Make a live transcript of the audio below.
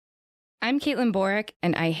I'm Caitlin Borick,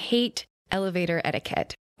 and I hate elevator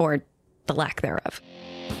etiquette, or the lack thereof.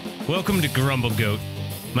 Welcome to Grumble Goat.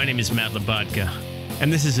 My name is Matt Labodka,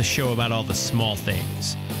 and this is a show about all the small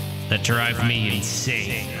things that drive me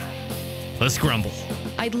insane. Let's grumble.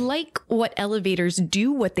 I like what elevators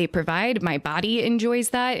do, what they provide. My body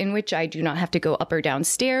enjoys that, in which I do not have to go up or down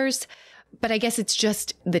stairs. But I guess it's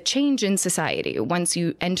just the change in society. Once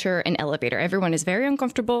you enter an elevator, everyone is very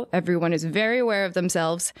uncomfortable. Everyone is very aware of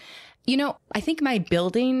themselves. You know, I think my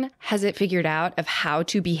building has it figured out of how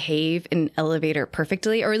to behave in an elevator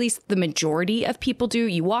perfectly, or at least the majority of people do.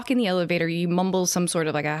 You walk in the elevator, you mumble some sort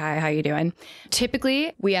of like a hi, how you doing?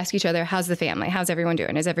 Typically, we ask each other, how's the family? How's everyone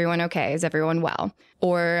doing? Is everyone okay? Is everyone well?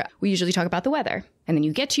 Or we usually talk about the weather. And then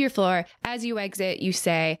you get to your floor. As you exit, you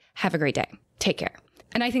say, have a great day. Take care.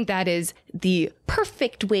 And I think that is the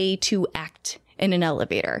perfect way to act in an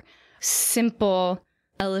elevator. Simple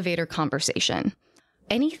elevator conversation.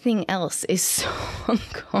 Anything else is so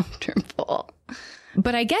uncomfortable.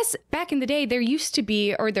 But I guess back in the day, there used to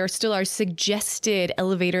be, or there still are, suggested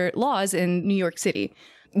elevator laws in New York City.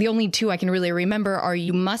 The only two I can really remember are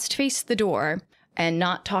you must face the door and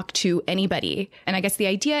not talk to anybody. And I guess the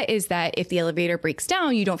idea is that if the elevator breaks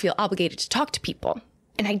down, you don't feel obligated to talk to people.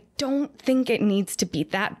 And I don't think it needs to be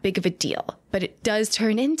that big of a deal, but it does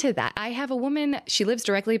turn into that. I have a woman, she lives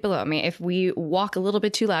directly below me. If we walk a little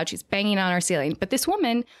bit too loud, she's banging on our ceiling. But this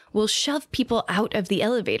woman will shove people out of the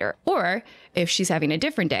elevator. Or if she's having a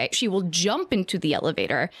different day, she will jump into the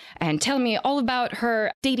elevator and tell me all about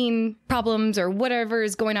her dating problems or whatever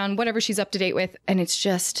is going on, whatever she's up to date with. And it's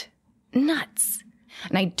just nuts.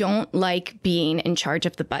 And I don't like being in charge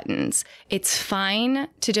of the buttons. It's fine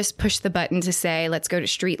to just push the button to say, let's go to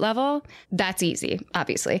street level. That's easy,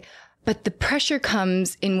 obviously. But the pressure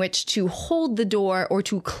comes in which to hold the door or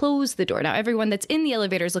to close the door. Now, everyone that's in the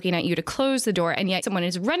elevator is looking at you to close the door, and yet someone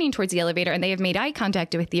is running towards the elevator and they have made eye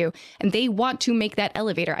contact with you and they want to make that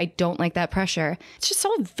elevator. I don't like that pressure. It's just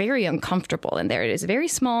all very uncomfortable in there. It is very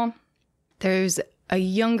small. There's a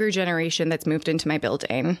younger generation that's moved into my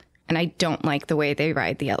building. And I don't like the way they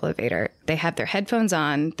ride the elevator. They have their headphones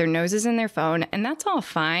on, their nose is in their phone, and that's all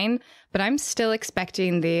fine. But I'm still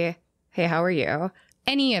expecting the, hey, how are you?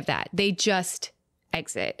 Any of that. They just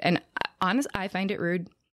exit. And honestly, I find it rude.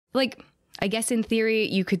 Like, I guess in theory,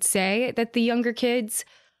 you could say that the younger kids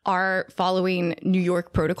are following New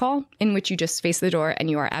York protocol, in which you just face the door and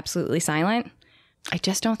you are absolutely silent. I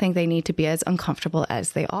just don't think they need to be as uncomfortable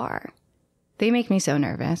as they are. They make me so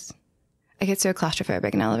nervous. I get so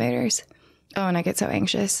claustrophobic in elevators. Oh, and I get so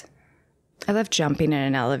anxious. I love jumping in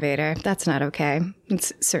an elevator. That's not okay.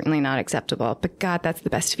 It's certainly not acceptable. But God, that's the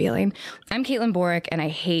best feeling. I'm Caitlin Borick, and I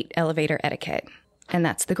hate elevator etiquette. And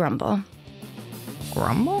that's the grumble.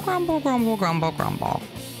 Grumble, grumble, grumble, grumble, grumble.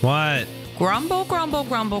 What? Grumble, grumble,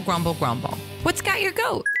 grumble, grumble, grumble. What's got your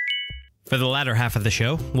goat? For the latter half of the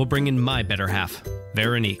show, we'll bring in my better half,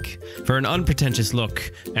 Veronique, for an unpretentious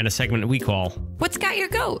look and a segment we call What's got your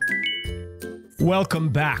goat? Welcome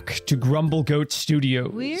back to Grumble Goat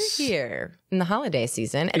Studios. We're here in the holiday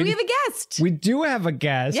season, and we have a guest. We do have a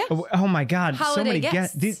guest. Yeah. Oh my God. Holiday so many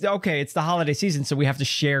guests. Okay, it's the holiday season, so we have to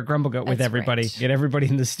share Grumble Goat with That's everybody. right. Get everybody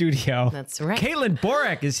in the studio. That's right. Caitlin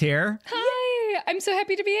Borick is here. Hi, I'm so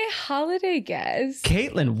happy to be a holiday guest.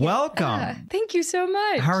 Caitlin, welcome. Thank you so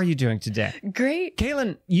much. How are you doing today? Great.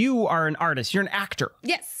 Caitlin, you are an artist. You're an actor.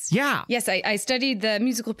 Yes. Yeah. Yes, I studied the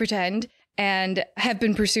musical pretend and have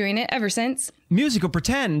been pursuing it ever since. Musical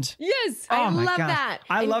pretend. Yes. Oh I my love gosh. that.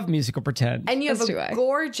 I love musical pretend. And you have As do a I.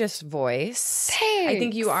 gorgeous voice. Thanks. I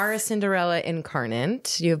think you are a Cinderella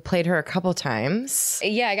incarnate. You have played her a couple times.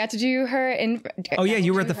 Yeah, I got to do her in... Oh yeah,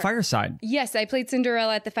 you were at the fireside. Yes, I played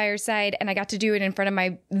Cinderella at the fireside, and I got to do it in front of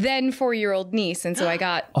my then 4-year-old niece, and so I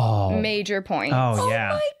got major points. Oh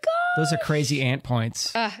yeah. Oh my God. Those are crazy ant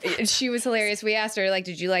points. She was hilarious. We asked her, like,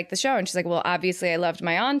 did you like the show? And she's like, well, obviously I loved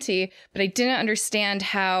my auntie, but I didn't understand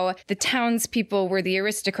how the townspeople were the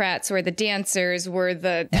aristocrats or the dancers were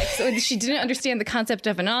the... So she didn't understand the concept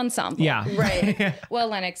of an ensemble. Yeah. Right. Well,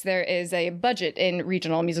 Lennox, there is a budget in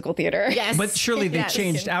regional musical theater. Yes. But surely they Yes.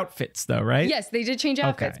 changed outfits though, right? Yes, they did change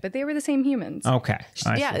outfits, but they were the same humans. Okay.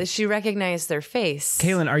 I Yeah, see. she recognized their face.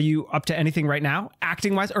 Kaylin, are you up to anything right now?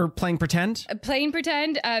 Acting wise or playing pretend? Playing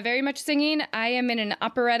pretend, very much singing. I am in an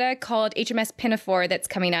operetta called HMS Pinafore that's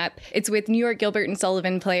coming up. It's with New York Gilbert and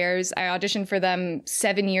Sullivan players. I auditioned for them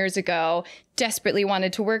 7 years ago, desperately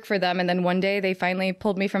wanted to work for them. And then one day they finally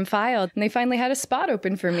pulled me from file and they finally had a spot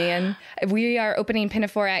open for me. And we are opening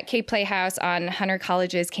Pinafore at Cape Playhouse on Hunter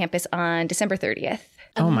College's campus on December 30th.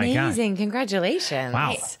 Oh my God. Amazing. Congratulations.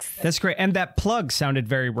 Wow. That's great. And that plug sounded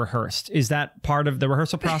very rehearsed. Is that part of the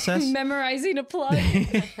rehearsal process? Memorizing a plug.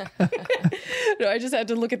 No, I just had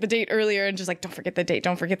to look at the date earlier and just like, don't forget the date.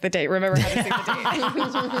 Don't forget the date. Remember how to say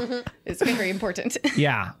the date. It's very important.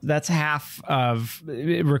 Yeah. That's half of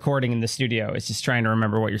recording in the studio. It's just trying to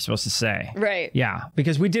remember what you're supposed to say. Right. Yeah.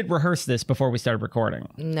 Because we did rehearse this before we started recording.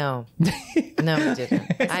 No. No, we didn't.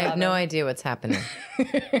 I have no idea what's happening.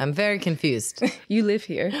 I'm very confused. You live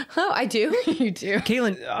here. Oh, I do? You do.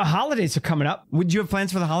 Caitlin, holidays are coming up. Would you have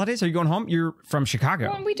plans for the holidays? Are you going home? You're from Chicago.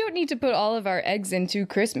 Well, we don't need to put all of our eggs into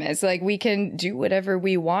Christmas. Like, we can do whatever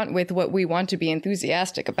we want with what we want to be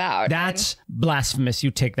enthusiastic about. That's blasphemous.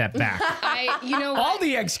 You take that back. You know All what?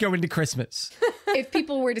 the eggs go into Christmas. If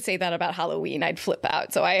people were to say that about Halloween, I'd flip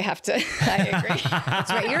out. So I have to. I agree. That's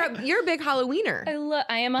right. You're a big Halloweener.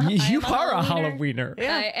 I am a. You are a Halloweener. Halloweener.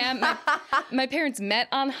 I am. My parents met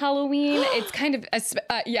on Halloween. It's kind of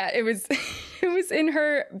it was it was in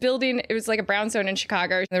her building. It was like a brownstone in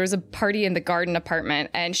Chicago. There was a party in the garden apartment,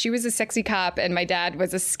 and she was a sexy cop, and my dad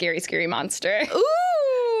was a scary monster. Ooh.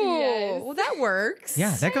 Yes. Well, that works.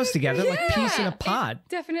 Yeah, that goes together like peas in a pod.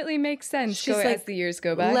 Definitely makes sense. She's as the years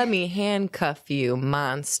go by. Let me handcuff you,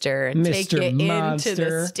 monster, and take you Mr. into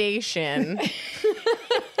Monster. the station.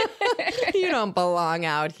 You don't belong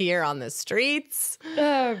out here on the streets.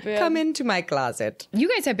 Oh, man. Come into my closet. You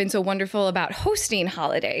guys have been so wonderful about hosting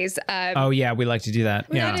holidays. Oh, yeah, we like to do that.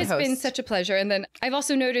 That Yeah. has Host. been such a pleasure. And then I've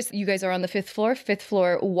also noticed you guys are on the fifth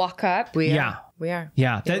floor walk up. We are. Yeah. We are.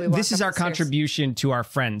 Yeah, we walk this is up our the stairs. contribution to our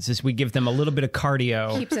friends is we give them a little bit of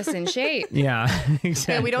cardio. Keeps us in shape. Yeah,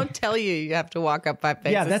 exactly. Yeah, we don't tell you have to walk up 5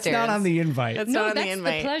 flights Yeah, of that's stairs. not on the invite. That's No, not on that's the the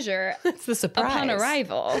invite. pleasure That's the surprise. upon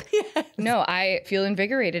arrival. No, I feel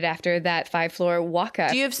invigorated after that 5-floor walk up.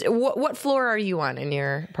 Do you have what floor are you on in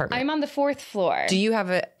your apartment? I'm on the 4th floor. Do you have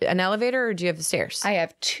an elevator or do you have the stairs? I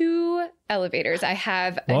have 2 elevators. I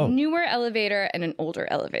have Whoa. a newer elevator and an older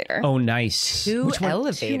elevator. Oh, nice. Two Which one?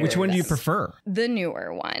 elevators. Which one do you prefer? The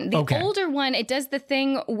newer one. The Okay. older one, it does the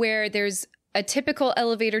thing where there's a typical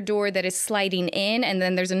elevator door that is sliding in, and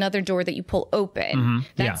then there's another door that you pull open.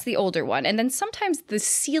 That's the older one. And then sometimes the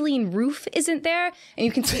ceiling roof isn't there, and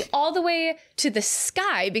you can see all the way to the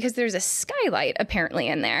sky because there's a skylight apparently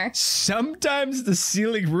in there. Sometimes the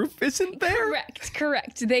ceiling roof isn't there.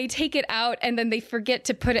 Correct. They take it out and then they forget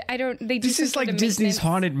to put it. They do This some is sort like of Disney's maintenance.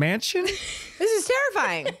 Haunted Mansion. This is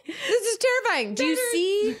terrifying. This is terrifying. Do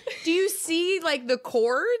you see like the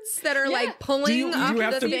cords that are like pulling Do you up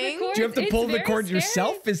have the to? thing? cord? Do you have to It's pull the very cord scary.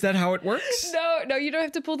 yourself? Is that how it works? No, you don't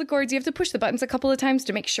have to pull the cords. You have to push the buttons a couple of times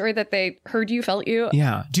to make sure that they heard you, felt you.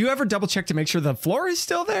 Yeah. Do you ever double check to make sure the floor is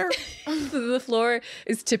still there? The floor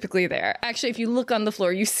is typically there. Actually, if you look on the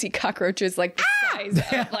floor, you see cockroaches like the size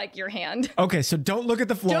of like your hand. Okay, so don't look at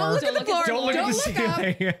the floor. Don't look at the floor. Don't look at the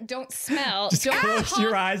ceiling. Don't smell. Just don't close cough.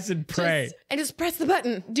 your eyes and pray. And just press the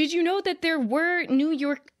button. Did you know that there were New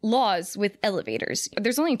York laws with elevators?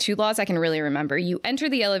 There's only 2 laws I can really remember. You enter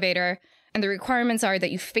the elevator, and the requirements are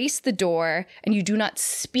that you face the door and you do not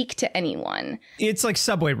speak to anyone. It's like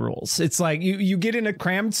subway rules. It's like you get in a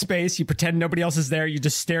crammed space, you pretend nobody else is there, you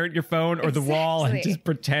just stare at your phone or the wall and Exactly. just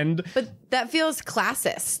pretend. But that feels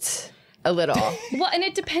classist a little. Well, and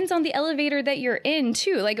it depends on the elevator that you're in,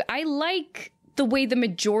 too. Like, I like the way the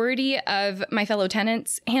majority of my fellow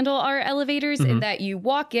tenants handle our elevators in that you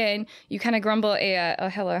walk in, you kind of grumble, oh,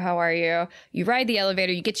 hello, how are you? You ride the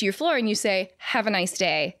elevator, you get to your floor and you say, have a nice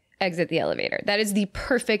day. Exit the elevator. That is the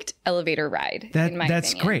perfect elevator ride. in my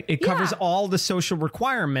That's opinion. great. It covers all the social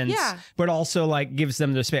requirements, Yeah. but also like gives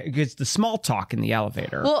them the space. It's the small talk in the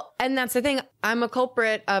elevator. Well, and that's the thing. I'm a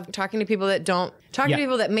culprit of talking to people that don't talk Yeah. to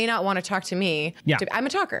people that may not want to talk to me. Yeah. I'm a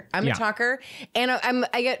talker. I'm Yeah. a talker, and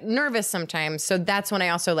I get nervous sometimes. So that's when I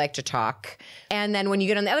also like to talk. And then when you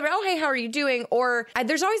get on the elevator, oh hey, how are you doing? Or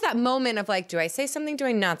there's always that moment of like, do I say something? Do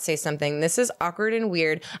I not say something? This is awkward and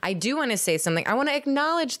weird. I do want to say something. I want to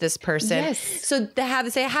acknowledge this person. Yes. So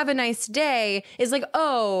to say have a nice day is like,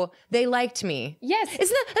 oh, they liked me. Yes. That's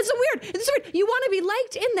so weird. It's so weird. You want to be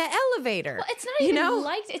liked in the elevator. Well, it's not even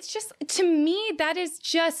liked. It's just, to me, that is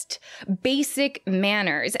just basic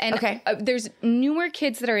manners. And Okay. There's newer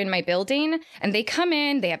kids that are in my building and they come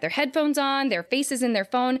in, they have their headphones on, their faces in their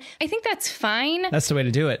phone. I think that's fine. That's the way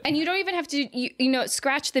to do it. And you don't even have to,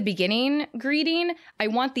 scratch the beginning greeting. I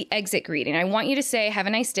want the exit greeting. I want you to say, have a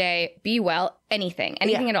nice day, be well, anything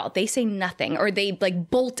at all. They say nothing or they like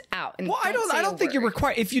bolt out. And Well, I say a don't think you're word.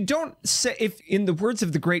 required. If you don't say, in the words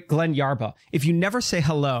of the great Glenn Yarba, if you never say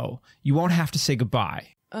hello, you won't have to say goodbye.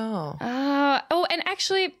 Oh. And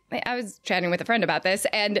actually, I was chatting with a friend about this,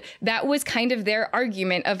 and that was kind of their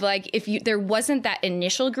argument of like, if there wasn't that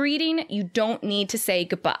initial greeting, you don't need to say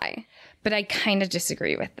goodbye. But I kind of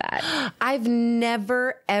disagree with that. I've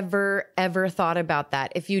never, ever, ever thought about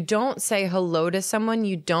that. If you don't say hello to someone,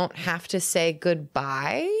 you don't have to say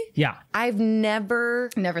goodbye. Yeah. I've never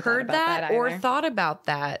heard that or either. thought about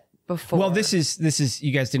that before. Well, this is.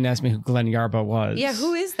 You guys didn't ask me who Glenn Yarba was. Yeah,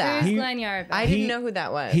 who is that? Who's Glenn Yarba? I didn't know who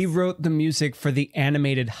that was. He wrote the music for the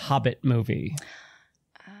animated Hobbit movie.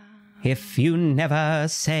 If you never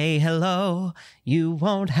say hello, you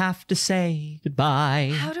won't have to say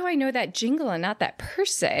goodbye. How do I know that jingle and not that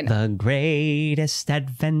person? The greatest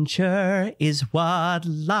adventure is what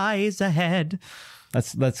lies ahead.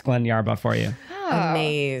 That's Glenn Yarba for you.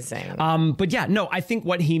 Amazing. But yeah, no, I think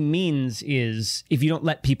what he means is if you don't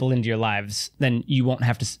let people into your lives, then you won't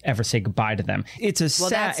have to ever say goodbye to them. It's a Well,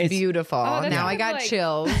 that's beautiful. that's Now kind I of got like-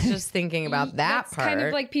 chills just thinking about that That's part. kind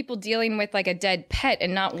of like people dealing with like a dead pet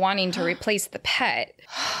and not wanting to replace the pet.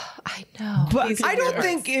 I know. But I don't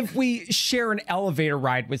think if we share an elevator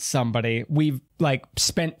ride with somebody, we've like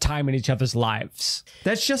spent time in each other's lives.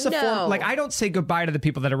 That's just a form. Like I don't say goodbye to the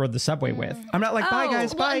people that I rode the subway with. I'm not like, bye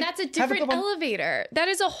guys, Well, bye. and that's a Have different good one." elevator. That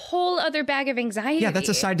is a whole other bag of anxiety. Yeah, that's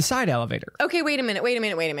a side to side elevator. Okay, wait a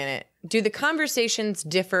minute. Do the conversations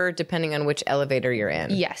differ depending on which elevator you're in?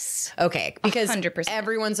 Yes. Okay, because 100%.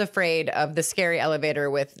 everyone's afraid of the scary elevator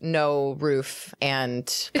with no roof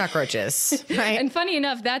and cockroaches, right? And funny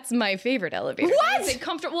enough, that's my favorite elevator. What? It's a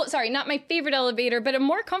comfortable, sorry, not my favorite elevator, but a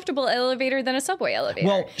more comfortable elevator than a subway elevator.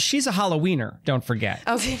 Well, she's a Halloweener, don't forget.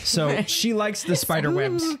 Okay. So she likes the spider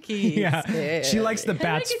webs. Yeah. She likes the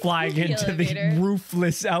bats like a flying spooky into elevator. the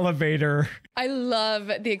roofless elevator. I love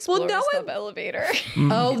the Explorers no Club elevator.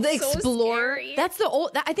 Oh, the so Explorer. scary. That's the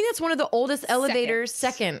old. I think that's one of the oldest elevators,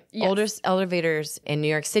 second oldest elevators in New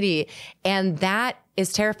York City, and that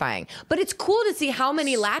is terrifying. But it's cool to see how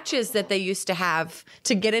many latches that they used to have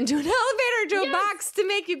to get into an elevator, to a box to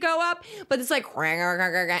make you go up. But it's like,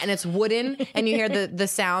 and it's wooden, and you hear the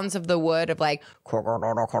sounds of the wood of like,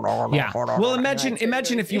 Yeah. Well,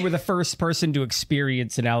 imagine if you were the first person to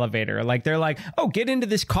experience an elevator. Like they're like, oh, get into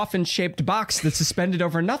this coffin-shaped box that's suspended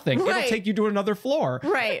over nothing. Right. It'll take you to another floor.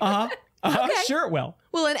 Right. Okay. Sure it will.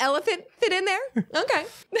 Will an elephant fit in there? Okay.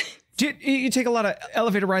 Do you take a lot of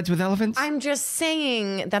elevator rides with elephants? I'm just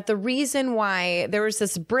saying that the reason why there was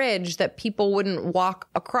this bridge that people wouldn't walk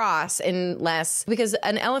across unless because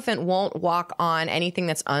an elephant won't walk on anything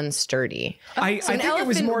that's unsturdy. I So an think it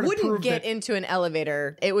was elephant more to wouldn't prove get that. into an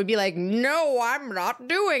elevator. It would be like, no, I'm not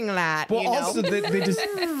doing that. Well, you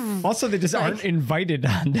know? also they just aren't invited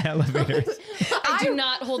on the elevators. I do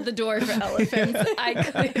not hold the door for elephants. I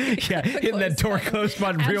clearly Yeah, hitting that door closed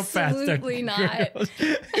on real fast. Absolutely not.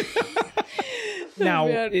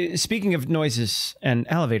 Now, speaking of noises and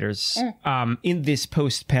elevators, in this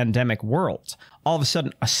post-pandemic world, all of a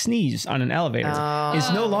sudden a sneeze on an elevator is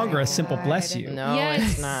no longer a simple bless you. No,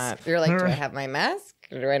 Yes. it's not. You're like, do I have my mask?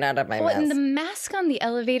 Or do I not have my Well, and mask? the mask on the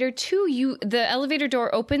elevator too. The elevator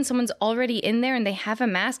door opens, someone's already in there, and they have a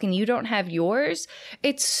mask, and you don't have yours.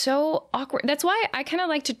 It's so awkward. That's why I kind of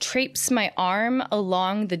like to traipse my arm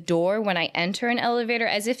along the door when I enter an elevator,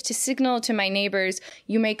 as if to signal to my neighbors,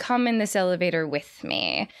 "You may come in this elevator with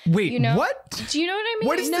me." Wait, you know? what? Do you know what I mean?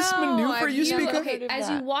 What is this maneuver you speak of? Okay, as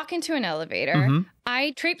you walk into an elevator,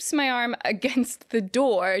 I traipse my arm against the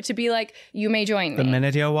door to be like, "You may join me." The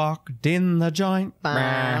minute you walked in the joint,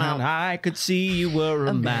 I could see you were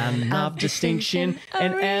a man of distinction,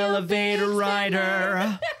 an elevator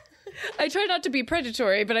rider. I try not to be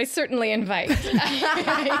predatory, but I certainly invite.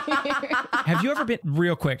 Have you ever been,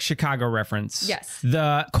 real quick, Chicago reference? Yes.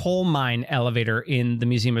 The coal mine elevator in the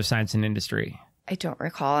Museum of Science and Industry. I don't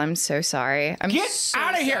recall. I'm so sorry. I'm Get so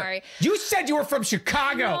out of here! sorry. You said you were from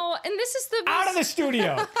Chicago. No, and this is the Out of the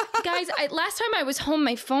studio. guys. Last time I was home,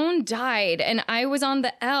 my phone died, and I was on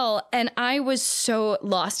the L, and I was so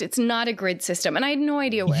lost. It's not a grid system, and I had no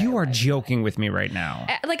idea where. You are joking with me right now.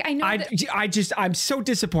 Like I know. I'm so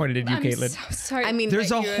disappointed in you, I'm Caitlin. so sorry. I mean,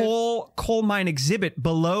 There's a whole coal mine exhibit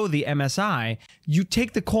below the MSI. You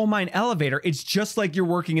take the coal mine elevator. It's just like you're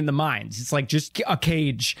working in the mines. It's like just a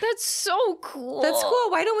cage. that's so cool. That's cool.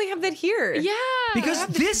 Why don't we have that here? Yeah. Because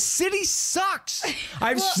this city sucks.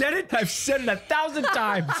 I've said it 1,000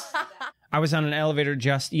 times. I was on an elevator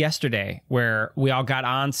just yesterday where we all got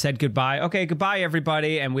on, said goodbye. Okay, goodbye,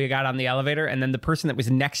 everybody. And we got on the elevator. And then the person that was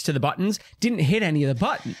next to the buttons didn't hit any of the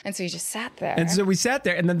buttons. And so you just sat there. And so we sat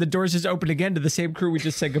there. And then the doors just opened again to the same crew we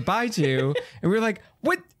just said goodbye to. And we were like,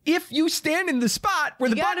 what? If you stand in the spot where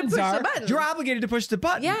the buttons are, you're obligated to push the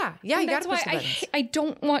button. Yeah, you got to push the buttons. I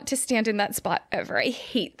don't want to stand in that spot ever. I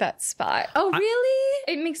hate that spot. Oh,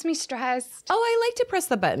 really? It makes me stressed. Oh, I like to press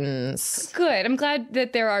the buttons. Good. I'm glad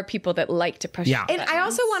that there are people that like to push the buttons. And I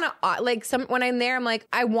also want to, when I'm there, I'm like,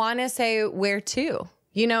 I want to say where to.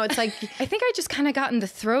 You know, it's like... I think I just kind of got in the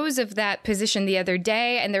throes of that position the other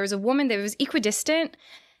day, and there was a woman that was equidistant,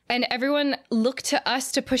 and everyone looked to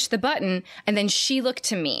us to push the button, and then she looked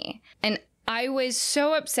to me. And I was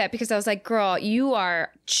so upset because I was like, girl, you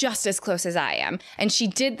are just as close as I am. And she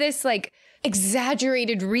did this like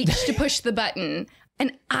exaggerated reach to push the button.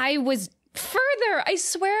 And I was further. I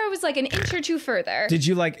swear I was like an inch or two further. Did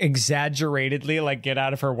you like exaggeratedly like get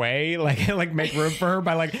out of her way? Like make room for her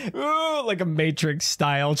by like a Matrix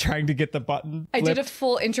style trying to get the button? I did a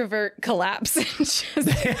full introvert collapse and just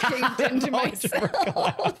caved into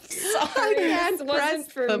myself. Sorry, this wasn't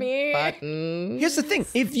for me. Button. Here's the thing.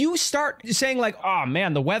 If you start saying like, oh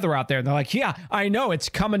man, the weather out there, and they're like, yeah, I know it's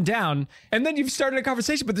coming down. And then you've started a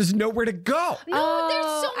conversation, but there's nowhere to go. No, there's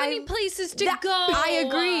so many places to go.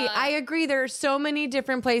 I agree. There are so many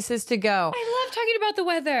different places to go. I love talking about the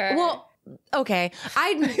weather. Well, okay.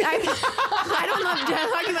 I don't love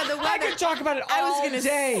talking about the weather. I could talk about it all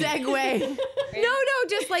day. Segue. No,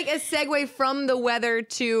 just like a segue from the weather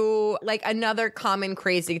to like another common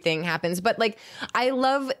crazy thing happens. But like, I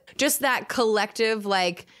love just that collective,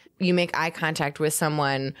 like you make eye contact with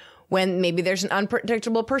someone when maybe there's an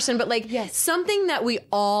unpredictable person, but like something that we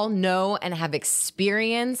all know and have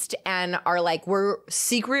experienced and are like, we're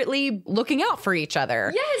secretly looking out for each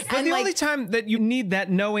other. Yes. But the only time that you need that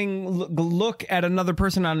knowing look at another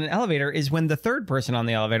person on an elevator is when the third person on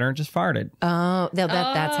the elevator just farted. Oh,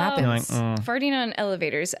 that's happened. Like, farting on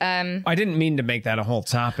elevators. I didn't mean to make that a whole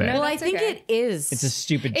topic. Well, I think it is. It's a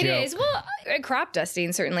stupid joke. It is. Well, crop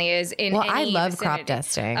dusting certainly is. I love crop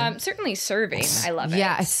dusting. Certainly serving. I love it.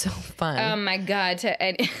 Yeah, it's so fun. Oh my God.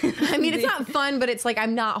 I mean, it's not fun, but it's like,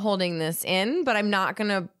 I'm not holding this in, but I'm not going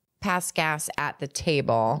to pass gas at the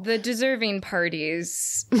table. The deserving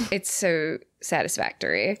parties, it's so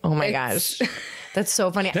satisfactory. Oh my gosh. That's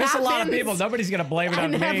so funny. There's a lot of people. Nobody's going to blame it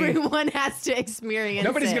on me. Everyone has to experience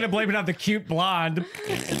Nobody's going to blame it on the cute blonde.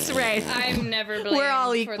 That's right. I'm never blamed We're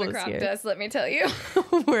all for the crop dust, let me tell you.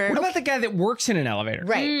 What about the guy that works in an elevator?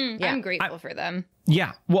 Right. Yeah. I'm grateful for them.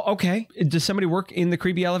 Yeah. Well, okay. Does somebody work in the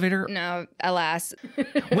creepy elevator? No, alas.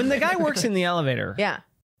 When the guy works in the elevator,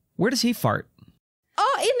 where does he fart?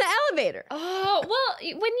 Oh, in the elevator. Oh, well,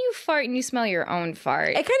 when you fart and you smell your own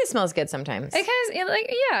fart. It kind of smells good sometimes. It kind of, like,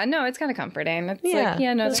 it's kind of comforting. It's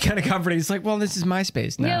it's kind of comforting. It's like, well, this is my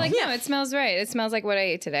space now. Yeah, like, no, it smells right. It smells like what I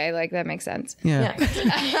ate today. Like, that makes sense. Yeah.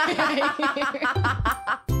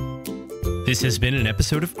 This has been an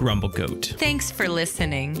episode of Grumble Goat. Thanks for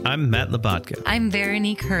listening. I'm Matt Labatka. I'm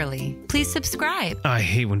Veronique Hurley. Please subscribe. I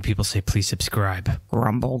hate when people say please subscribe.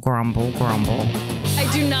 Grumble, grumble, grumble. I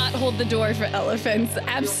do not hold the door for elephants.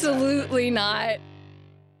 Absolutely not.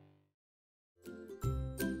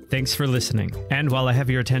 Thanks for listening. And while I have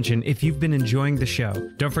your attention, if you've been enjoying the show,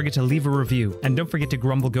 don't forget to leave a review and don't forget to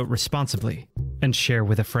Grumble Goat responsibly and share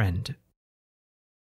with a friend.